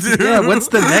priests do. Yeah, what's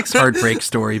the next heartbreak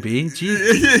story, B?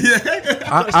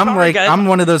 I'm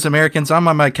one of those Americans. I'm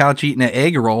on my couch eating an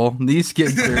egg roll. These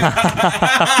kids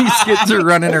are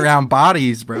running around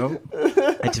bodies, bro.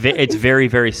 It's very,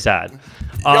 very sad.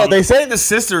 Yo, they say the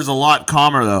sister's a lot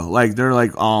calmer though. Like they're like,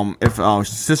 if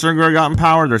sister got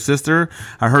empowered, their sister,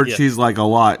 I heard she's like a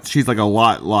lot.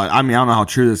 I mean, I don't know how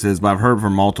true this is, but I've heard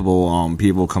from multiple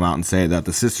people come out and say that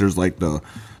the sister's like the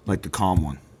calm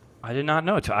one. I did not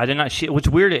know. I did not. What's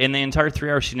weird, in the entire 3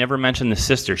 hours, she never mentioned the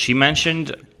sister. She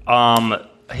mentioned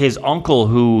his uncle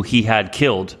who he had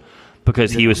killed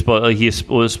because he was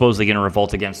supposedly going to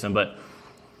revolt against him. But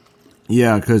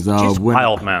yeah, because she's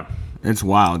wild, man. It's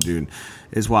wild, dude.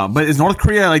 It's wild. But is North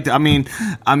Korea like? I mean,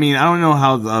 I don't know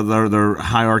how their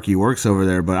hierarchy works over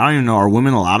there, but I don't even know. Are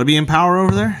women allowed to be in power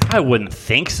over there? I wouldn't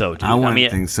think so, dude. I wouldn't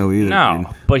think so either. No, dude.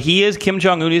 But Kim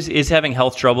Jong-un is having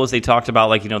health troubles. They talked about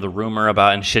the rumor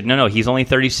about and shit. No, he's only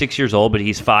 36 years old, but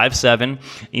he's 5'7".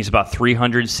 He's about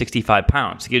 365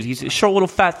 pounds. He's a short little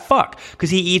fat fuck because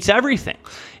he eats everything.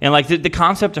 And like the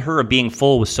concept of her being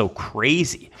full was so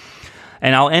crazy.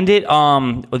 And I'll end it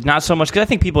with not so much because I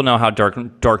think people know how dark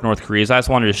North Korea is. I just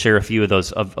wanted to share a few of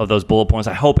those bullet points.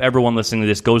 I hope everyone listening to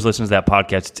this listens to that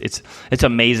podcast. It's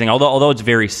amazing, although it's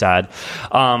very sad.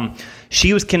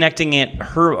 She was connecting it.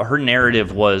 Her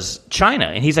narrative was China,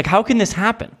 and he's like, "How can this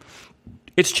happen?"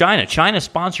 It's China. China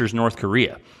sponsors North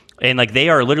Korea. And like they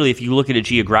are literally, if you look at it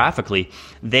geographically,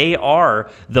 they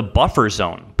are the buffer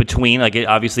zone between, like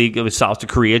obviously it was South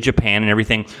Korea, Japan, and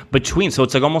everything between. So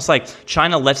it's like almost like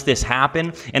China lets this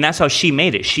happen, and that's how she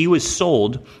made it. She was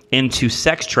sold into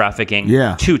sex trafficking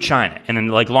to China, and then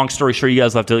like long story short, you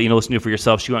guys will have to listen to it for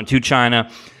yourself. She went to China,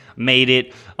 made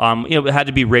it. Had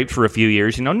to be raped for a few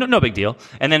years. No big deal,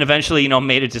 and then eventually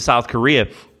made it to South Korea.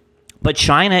 But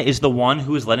China is the one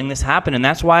who is letting this happen, and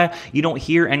that's why you don't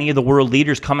hear any of the world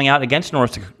leaders coming out against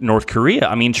North Korea.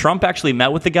 I mean, Trump actually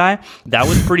met with the guy. That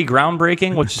was pretty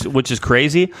groundbreaking, which is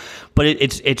crazy. But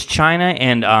it's China,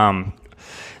 and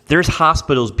there's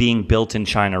hospitals being built in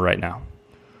China right now.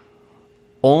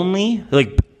 Only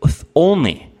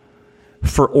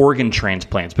for organ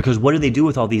transplants, because what do they do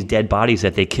with all these dead bodies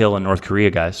that they kill in North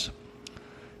Korea, guys?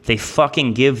 They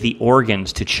fucking give the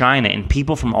organs to China, and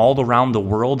people from all around the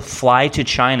world fly to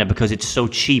China because it's so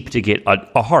cheap to get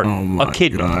a heart, a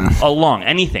kidney, a lung,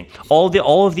 anything.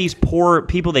 All of these poor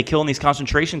people they kill in these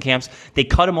concentration camps, they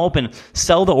cut them open,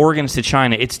 sell the organs to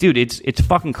China. It's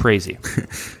fucking crazy.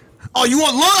 Oh, you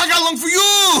want lung? I got lung for you.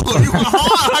 You want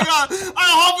heart? I got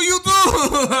heart for you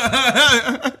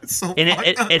too. So and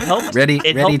it helps. Ready.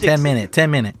 10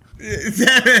 minute.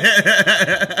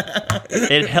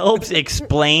 It helps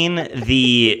explain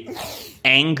the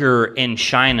anger in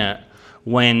China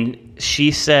when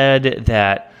she said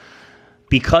that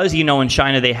because in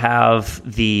China they have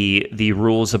the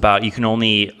rules about you can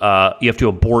only you have to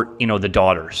abort the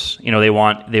daughters. They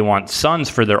want sons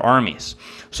for their armies.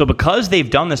 So because they've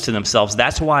done this to themselves,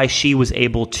 that's why she was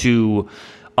able to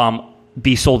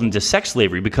be sold into sex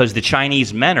slavery, because the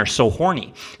Chinese men are so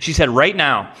horny. She said right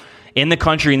now in the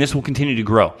country, and this will continue to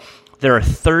grow, there are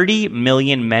 30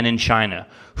 million men in China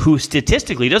who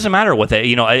statistically, it doesn't matter what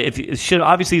they,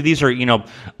 obviously these are, a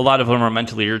lot of them are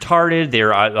mentally retarded.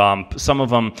 They're, some of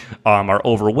them are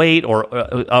overweight or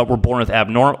were born with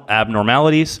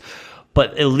abnormalities.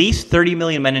 But at least 30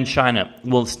 million men in China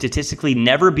will statistically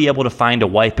never be able to find a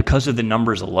wife because of the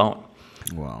numbers alone.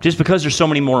 Wow. Just because there's so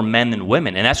many more men than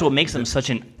women. And that's what makes them such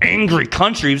an angry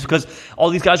country, is because all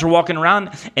these guys are walking around,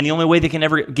 and the only way they can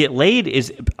ever get laid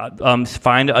is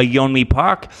find a Yeonmi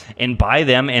Park and buy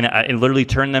them and literally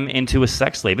turn them into a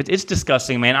sex slave. It's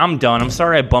disgusting, man. I'm done. I'm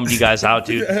sorry I bummed you guys out,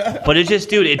 dude. But it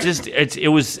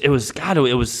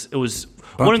was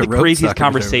one of the craziest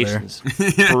conversations.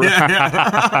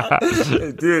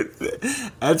 Dude,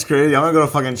 that's crazy. I'm gonna go to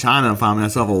fucking China and find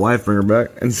myself a wife, bring her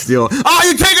back, and steal. Oh,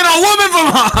 you're taking a woman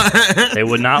from her! They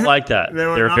would not like that.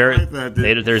 They're very like that,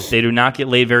 dude. They do not get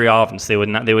laid very often, so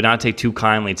they would not take too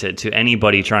kindly to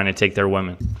anybody trying to take their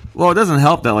women. Well, it doesn't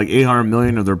help that like 800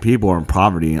 million of their people are in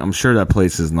poverty. I'm sure that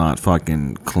place is not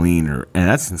fucking clean, and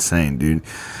that's insane, dude.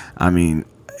 I mean,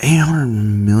 800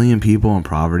 million people in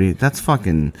poverty. That's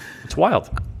fucking. It's wild.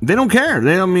 They don't care.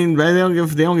 They don't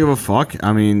give a fuck.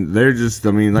 I mean, they're just.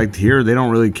 I mean, like here, they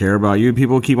don't really care about you.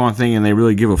 People keep on thinking they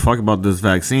really give a fuck about this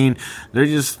vaccine. They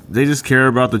just care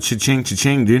about the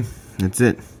cha-ching, dude. That's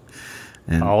it.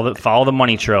 And Follow the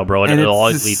money trail, bro. It'll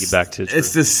always lead you back to.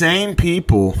 It's the same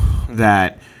people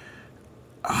that.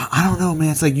 I don't know, man.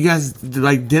 It's like you guys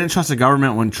like didn't trust the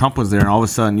government when Trump was there, and all of a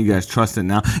sudden you guys trust it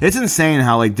now. It's insane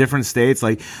how like different states,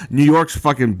 like New York's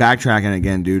fucking backtracking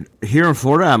again, dude. Here in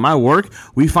Florida, at my work,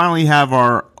 we finally have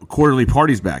our quarterly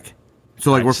parties back.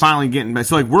 So like we're finally getting back.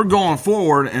 So like we're going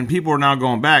forward, and people are now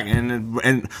going back,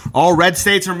 and all red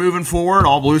states are moving forward.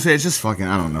 All blue states, just fucking.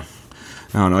 I don't know.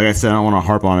 Like I said, I don't want to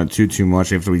harp on it too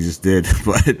much after we just did,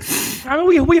 but I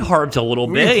mean, we harped a little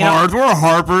bit. We're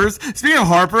harpers. Speaking of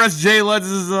Harper, that's Jay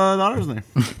Letts' daughter's name.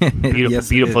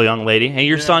 Beautiful young lady. And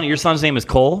your son's name is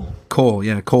Cole. Cole,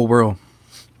 yeah, Cole Whirl.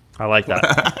 I like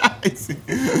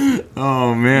that.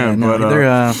 Oh man, yeah,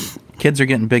 no, kids are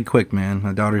getting big quick, man.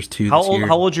 My daughter's 2. How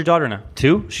old's your daughter now?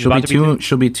 2? She'll be 2.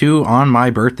 She'll be 2 on my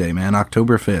birthday, man,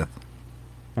 October 5th.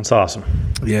 That's awesome.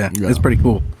 Yeah, it's pretty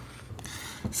cool.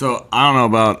 So I don't know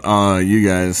about you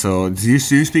guys. So do you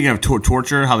speaking of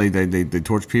torture, how they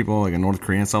torture people like in North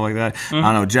Korea and stuff like that? Mm-hmm.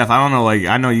 I don't know, Jeff. I don't know. Like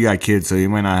I know you got kids, so you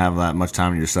might not have that much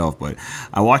time to yourself. But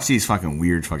I watch these fucking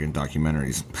weird fucking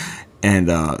documentaries, and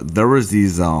there was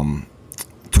these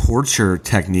torture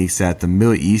techniques that the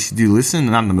Middle East do. Listen,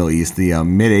 not the Middle East, the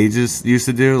Mid Ages used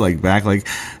to do, like back, like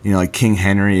like King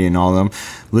Henry and all of them.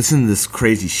 Listen to this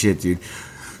crazy shit, dude.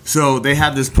 So they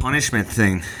have this punishment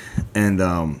thing, and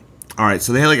all right,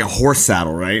 so they had like a horse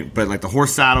saddle, right? But like the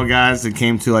horse saddle guys, it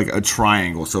came to like a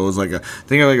triangle. So it was like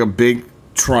think of like a big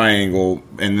triangle,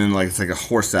 and then like it's like a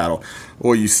horse saddle.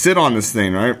 Well, you sit on this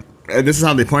thing, right? And this is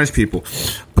how they punish people.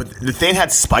 But the thing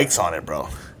had spikes on it, bro.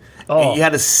 Oh. And you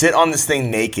had to sit on this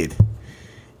thing naked.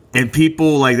 And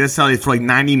people like that's how they for like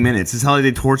 90 minutes. This is how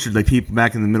they tortured like people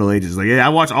back in the Middle Ages. Like, yeah, I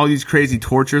watch all these crazy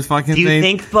tortures fucking things. Do you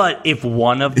think, but if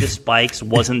one of the spikes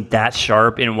wasn't that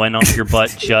sharp and went up your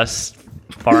butt just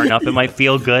far enough, it might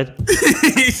feel good?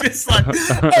 He's just like, hey,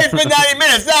 it's been 90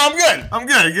 minutes. No, I'm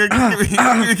good. Give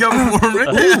me a couple more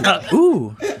minutes.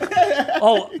 Ooh.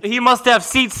 Oh, he must have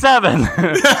seat 7.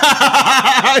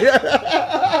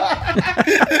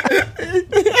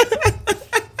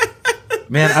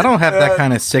 Man, I don't have that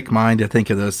kind of sick mind to think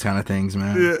of those kind of things,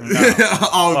 man. Yeah. No.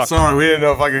 Oh, sorry, we didn't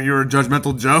know if you were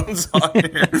Judgmental Jones on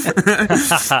here.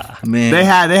 Man, they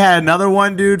had another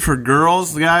one, dude, for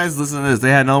girls. Guys, listen to this. They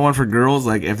had another one for girls,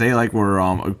 like if they like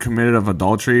were committed of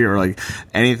adultery or like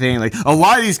anything. Like a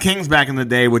lot of these kings back in the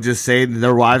day would just say that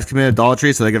their wives committed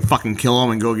adultery, so they could fucking kill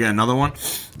them and go get another one.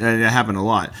 And it happened a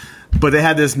lot. But they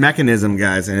had this mechanism,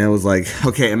 guys, and it was like,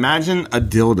 okay, imagine a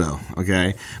dildo,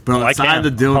 okay? But on the side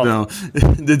of the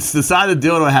dildo, the side of the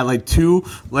dildo had like 2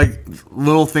 like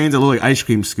little things that look like ice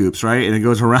cream scoops, right? And it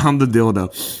goes around the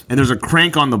dildo, and there's a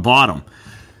crank on the bottom,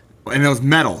 and it was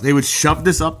metal. They would shove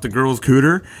this up the girl's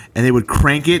cooter, and they would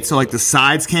crank it so like the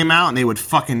sides came out, and they would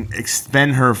fucking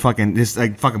expend her fucking just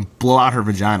like fucking blow out her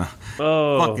vagina.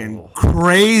 Oh. Fucking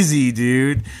crazy,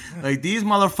 dude. Like, these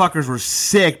motherfuckers were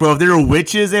sick, bro. If they were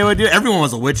witches, they would do it. Everyone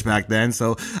was a witch back then,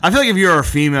 so I feel like if you were a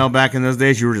female back in those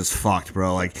days, you were just fucked,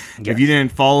 bro. Like, if you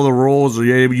didn't follow the rules, or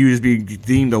you would just be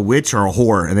deemed a witch or a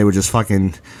whore, and they would just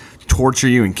fucking torture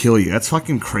you and kill you. That's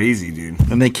fucking crazy, dude.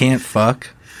 And they can't fuck?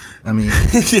 I mean,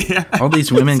 yeah. All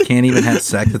these women can't even have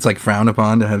sex. It's like frowned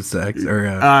upon to have sex. Or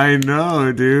I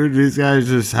know, dude. These guys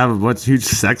just have a bunch of huge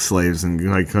sex slaves, and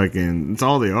like fucking, it's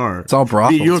all they are. It's all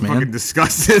brothels, you look man. fucking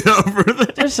disgusted over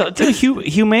there.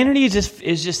 Humanity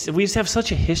is just we just have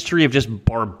such a history of just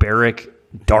barbaric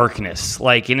darkness.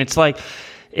 Like, and it's like.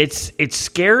 It's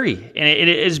scary, and it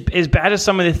is as bad as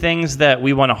some of the things that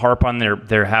we want to harp on.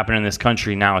 They're happening in this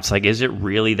country now. It's like, is it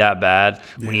really that bad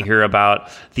when you hear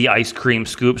about the ice cream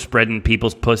scoop spreading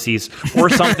people's pussies, or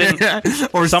something,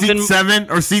 or something seat 7,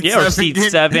 or seat 7, or seat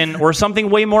 7, or something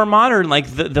way more modern, like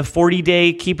the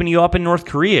 40-day keeping you up in North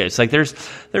Korea? It's like there's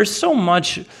so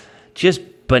much just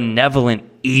benevolent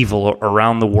evil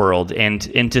around the world, and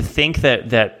to think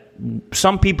that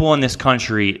some people in this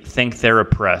country think they're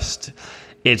oppressed.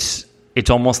 It's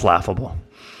almost laughable.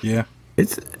 Yeah.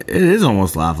 It is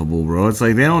almost laughable, bro. It's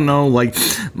like they don't know. Like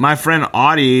my friend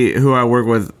Audie, who I work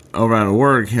with over at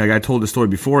work, like I told the story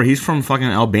before, he's from fucking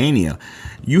Albania.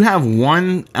 You have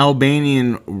one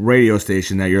Albanian radio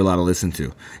station that you're allowed to listen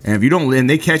to, and if you don't, and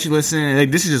they catch you listening,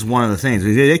 like, this is just one of the things.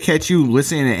 If they catch you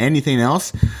listening to anything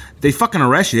else, they fucking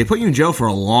arrest you. They put you in jail for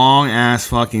a long ass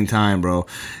fucking time, bro.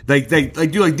 Like dude,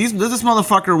 like this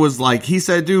motherfucker was like, he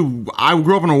said, dude, I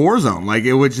grew up in a war zone. Like,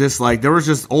 it was just like, there was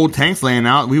just old tanks laying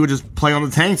out. We would just play on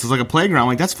the tanks. It was like a playground.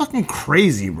 Like, that's fucking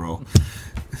crazy, bro.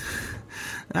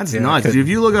 That's nuts. Dude, if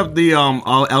you look up the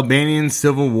Albanian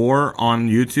Civil War on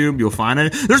YouTube, you'll find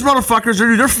it. There's motherfuckers,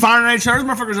 they're firing at each other.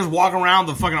 There's motherfuckers just walking around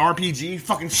with the fucking RPG,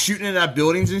 fucking shooting at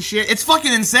buildings and shit. It's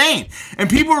fucking insane. And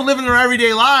people are living their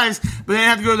everyday lives, but they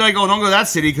have to go like, oh, don't go to that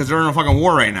city because they're in a fucking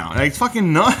war right now. Like, it's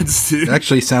fucking nuts, dude. It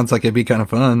actually sounds like it'd be kind of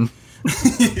fun.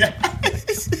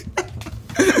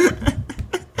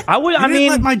 I mean,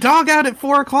 let my dog out at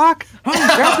 4:00. Oh,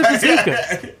 grab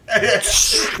the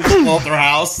bazooka. Blow up their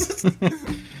house.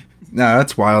 No,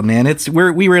 that's wild, man.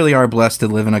 We really are blessed to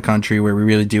live in a country where we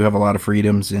really do have a lot of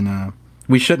freedoms, and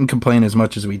we shouldn't complain as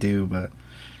much as we do. But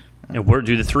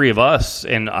the three of us,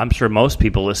 and I'm sure most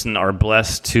people listen, are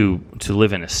blessed to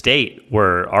live in a state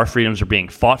where our freedoms are being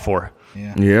fought for.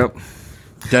 yeah, Yep.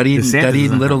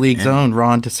 Dunedin Little League's own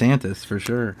Ron DeSantis for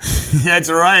sure. That's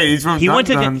right. He's from He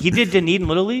Dunedin. he did Dunedin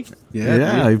Little League.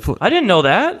 Yeah, dude. I didn't know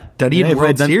that. Dunedin he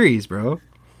World played Series, bro.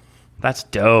 That's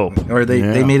dope. Or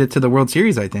they made it to the World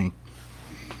Series, I think.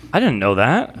 I didn't know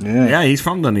that. Yeah, he's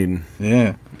from Dunedin.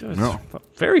 Yeah. No.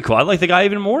 Very cool. I like the guy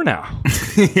even more now.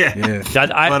 Yeah.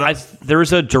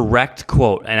 There's a direct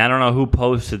quote, and I don't know who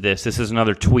posted this. This is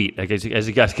another tweet. As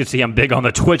you guys can see, I'm big on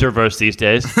the Twitterverse these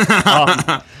days.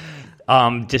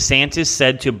 DeSantis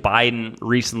said to Biden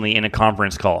recently in a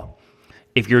conference call,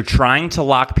 "If you're trying to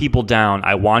lock people down,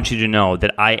 I want you to know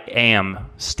that I am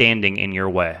standing in your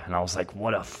way." And I was like,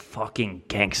 what a fucking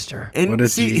gangster. And What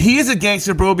is see, he? he is a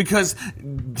gangster, bro, because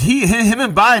him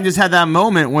and Biden just had that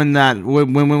moment when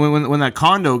that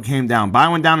condo came down.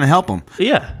 Biden went down to help him.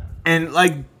 Yeah. And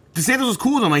like DeSantis was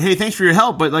cool with him, like, hey, thanks for your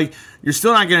help, but like you're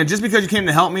still not gonna, just because you came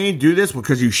to help me do this,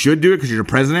 because you should do it because you're the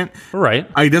president. Right.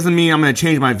 It doesn't mean I'm gonna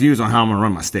change my views on how I'm gonna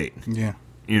run my state. Yeah.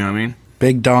 You know what I mean?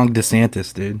 Big dong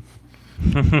DeSantis, dude.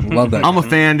 Love that. I'm a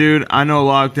fan, dude. I know a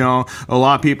lot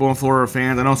of people in Florida are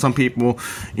fans. I know some people,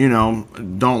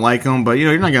 don't like him, but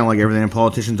you're not gonna like everything a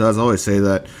politician does. I always say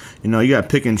that. You got to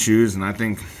pick and choose, and I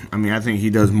think he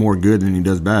does more good than he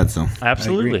does bad. So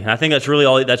Absolutely. I think that's really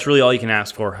all you can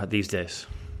ask for these days.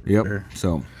 yep. Sure.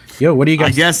 So Yo, what do you guys?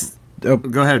 I guess. Oh,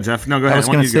 Go ahead, Jeff. No, go ahead. I was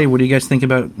going to say, what do you guys think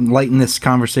about lighting this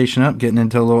conversation up, getting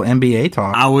into a little NBA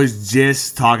talk? I was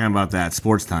just talking about that.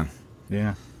 Sports time.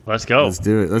 Yeah. Let's go. Let's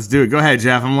do it. Go ahead,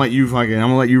 Jeff. I'm gonna let you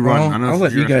run. Well, I know I'll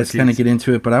let you your guys kind of expertise. get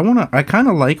into it, but I kind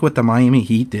of like what the Miami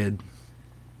Heat did.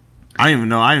 I didn't even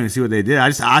know. I didn't even see what they did.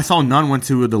 I saw none went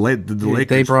to the Lakers.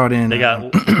 They brought in. They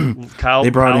got Kyle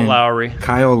in Lowry.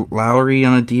 Kyle Lowry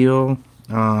on a deal.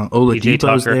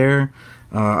 Oladipo's Tucker.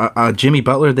 there. Jimmy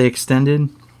Butler they extended.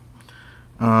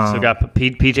 So got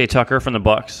PJ Tucker from the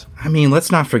Bucks. I mean,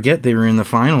 let's not forget they were in the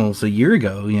finals a year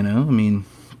ago. I mean,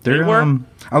 they're. They were?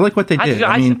 I like what they did.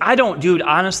 I don't, dude.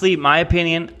 Honestly, my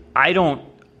opinion, I don't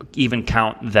even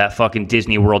count that fucking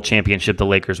Disney World Championship the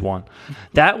Lakers won.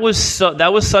 That was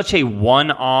such a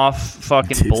one-off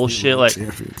fucking bullshit. Like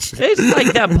Championship. it's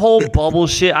like that whole bubble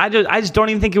shit. I just don't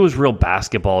even think it was real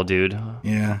basketball, dude.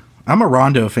 Yeah, I'm a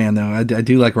Rondo fan though. I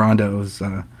do like Rondo. I was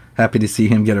happy to see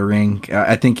him get a ring.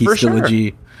 I think he's For still sure. a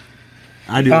G.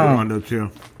 I do Rondo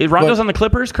too. Rondo's on the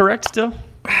Clippers, correct? Still.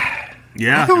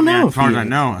 Yeah, I don't know As far if as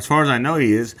he I is. know,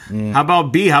 he is. Yeah. How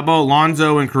about B? How about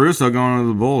Lonzo and Caruso going to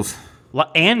the Bulls?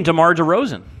 And DeMar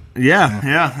DeRozan. Yeah,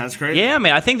 that's great. Yeah,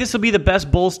 man. I think this will be the best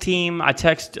Bulls team. I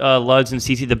text Luds and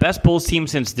CC, the best Bulls team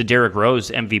since the Derrick Rose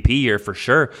MVP year for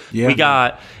sure. Yeah.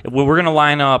 We're going to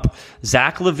line up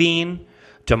Zach LaVine,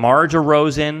 DeMar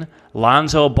DeRozan,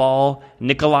 Lonzo Ball,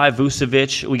 Nikolai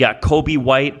Vucevic. We got Kobe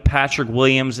White, Patrick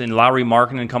Williams, and Lauri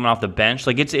Markkanen coming off the bench.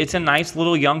 Like it's a nice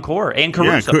little young core. And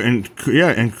Caruso. and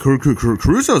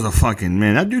Caruso's a fucking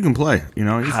man. That dude can play.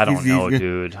 I don't know,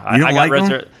 dude. You I don't got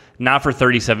like him? not for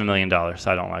 $37 million. I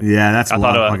don't like him. Yeah, that's a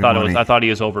lot of fucking money. I thought he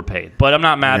was overpaid. But I'm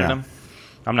not mad at Yeah. him.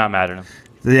 I'm not mad at him.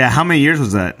 Yeah, how many years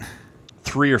was that?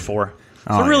 3 or 4.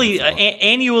 Oh, So really, yeah,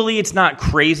 annually, it's not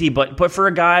crazy, but for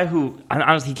a guy who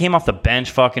honestly he came off the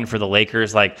bench fucking for the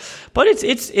Lakers, but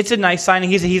it's a nice signing.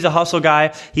 He's a hustle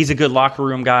guy. He's a good locker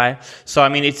room guy. So I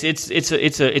mean, it's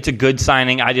a good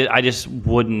signing. I just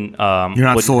wouldn't. You're not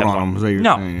wouldn't sold have on gone- him, is that you're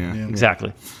No, saying, yeah.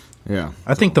 exactly. Yeah.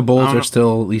 I think the Bulls are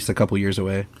still at least a couple years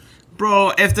away.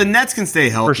 Bro, if the Nets can stay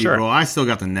healthy, sure. bro, I still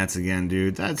got the Nets again,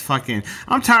 dude. That's fucking...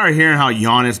 I'm tired of hearing how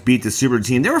Giannis beat the super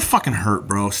team. They were fucking hurt,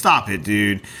 bro. Stop it,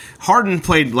 dude. Harden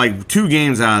played like 2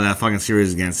 games out of that fucking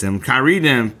series against him. Kyrie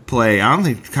didn't play. I don't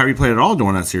think Kyrie played at all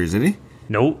during that series, did he?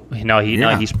 No,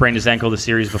 he sprained his ankle the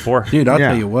series before. Dude, I'll Yeah.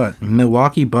 tell you what.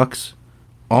 Milwaukee Bucks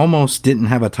almost didn't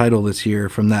have a title this year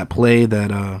from that play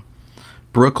that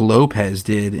Brooke Lopez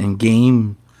did in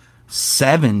Game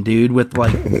 7, dude, with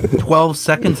like 12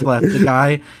 seconds left. The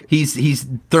guy, he's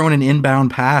throwing an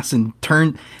inbound pass and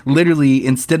turned, literally,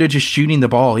 instead of just shooting the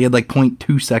ball, he had like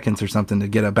 0.2 seconds or something to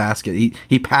get a basket.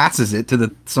 He passes it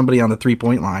to somebody on the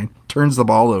 3-point line, turns the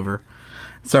ball over.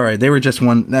 Sorry, they were just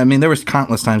one. I mean, there was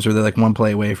countless times where they're like one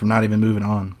play away from not even moving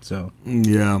on. So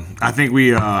Yeah, I think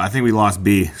we lost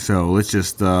B. So let's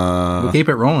just we'll keep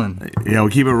it rolling. Yeah,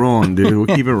 we'll keep it rolling, dude. We'll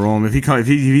keep it rolling. If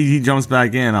he jumps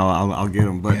back in, I'll get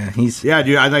him. But yeah,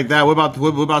 dude, I like that. What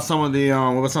about some of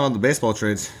the baseball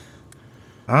trades?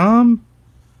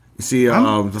 See,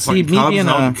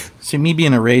 the me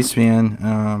being a Rays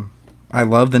fan, I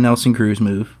love the Nelson Cruz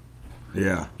move.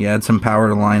 Yeah, he had some power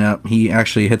to line up. He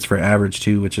actually hits for average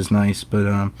too, which is nice.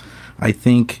 But I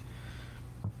think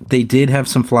they did have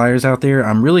some flyers out there.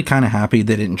 I'm really kind of happy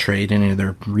they didn't trade any of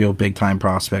their real big time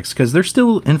prospects because they're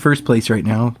still in first place right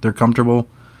now. They're comfortable,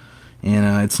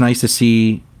 and it's nice to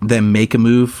see them make a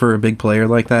move for a big player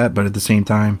like that. But at the same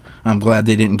time, I'm glad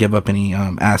they didn't give up any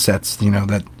assets.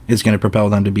 That is going to propel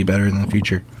them to be better in the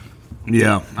future.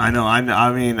 Yeah, I know.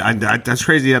 I mean, that's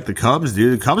crazy at the Cubs,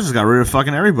 dude. The Cubs just got rid of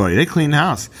fucking everybody. They cleaned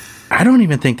house. I don't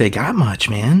even think they got much,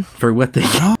 man, for what they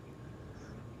got.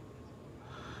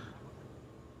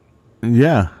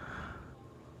 Yeah.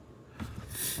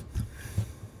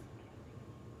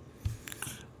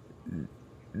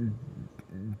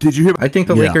 Did you hear? I think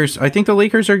the Lakers. I think the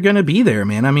Lakers are going to be there,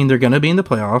 man. I mean, they're going to be in the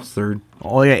playoffs.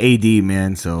 Oh yeah, AD,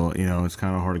 man. So it's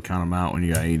kind of hard to count them out when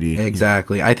you got AD.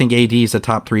 Exactly. I think AD is a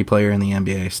top 3 player in the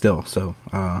NBA still. So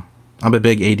I'm a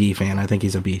big AD fan. I think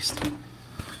he's a beast.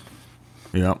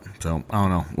 Yep. So I don't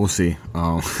know. We'll see.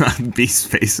 Beast's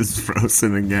face is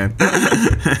frozen again.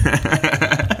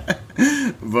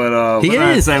 But he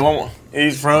is.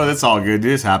 He's frozen. It's all good.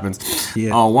 This happens.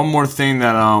 Yeah. One more thing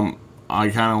that I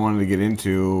kind of wanted to get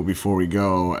into before we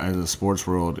go as a sports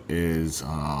world is, the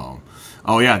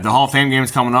Hall of Fame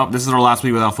game's coming up. This is our last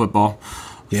week without football.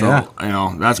 Yeah.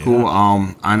 So, that's cool.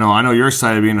 I know you're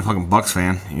excited being a fucking Bucks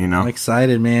fan, I'm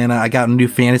excited, man. I got a new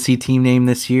fantasy team name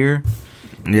this year.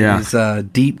 Yeah. It's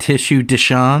Deep Tissue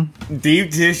Deshaun. Deep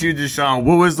Tissue Deshaun.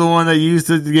 What was the one that you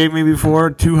gave me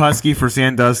before? Too Husky for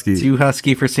Sandusky. Too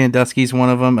Husky for Sandusky is one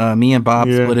of them. Me and Bob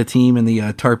split a team in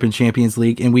the Tarpon Champions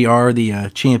League, and we are the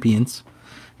champions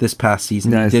this past season.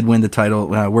 Nice. We did win the title.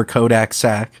 We're Kodak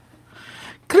Sack.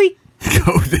 Cleek.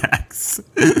 Kodaks.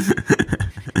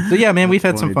 So yeah, man, we've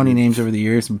had some funny names over the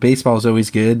years. Baseball's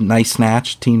always good. Nice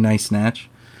Snatch. Team Nice Snatch.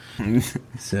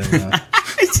 So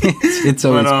it's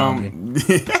always fun.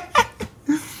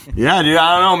 Yeah, dude.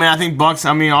 I don't know, man. I think Bucks.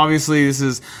 I mean, obviously, this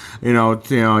is you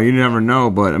never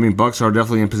know, but I mean, Bucks are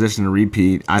definitely in position to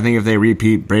repeat. I think if they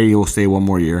repeat, Brady will stay one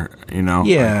more year.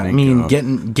 Yeah, I mean,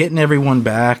 getting everyone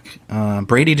back.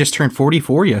 Brady just turned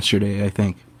 44 yesterday, I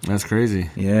think. That's crazy.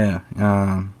 Yeah,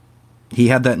 he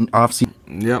had that offseason.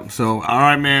 Yep. So, all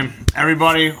right, man.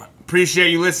 Everybody. Appreciate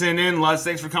you listening in. Les,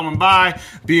 thanks for coming by.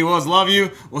 Be Wills, love you.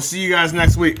 We'll see you guys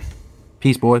next week.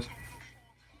 Peace, boys.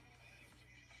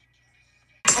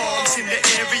 Bombs in the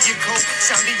area go,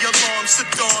 sound the alarms,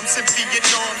 Saddam's and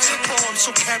Vietnam's bombs,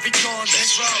 so carry on.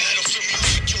 That's right.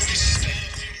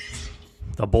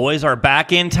 The boys are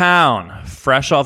back in town, fresh off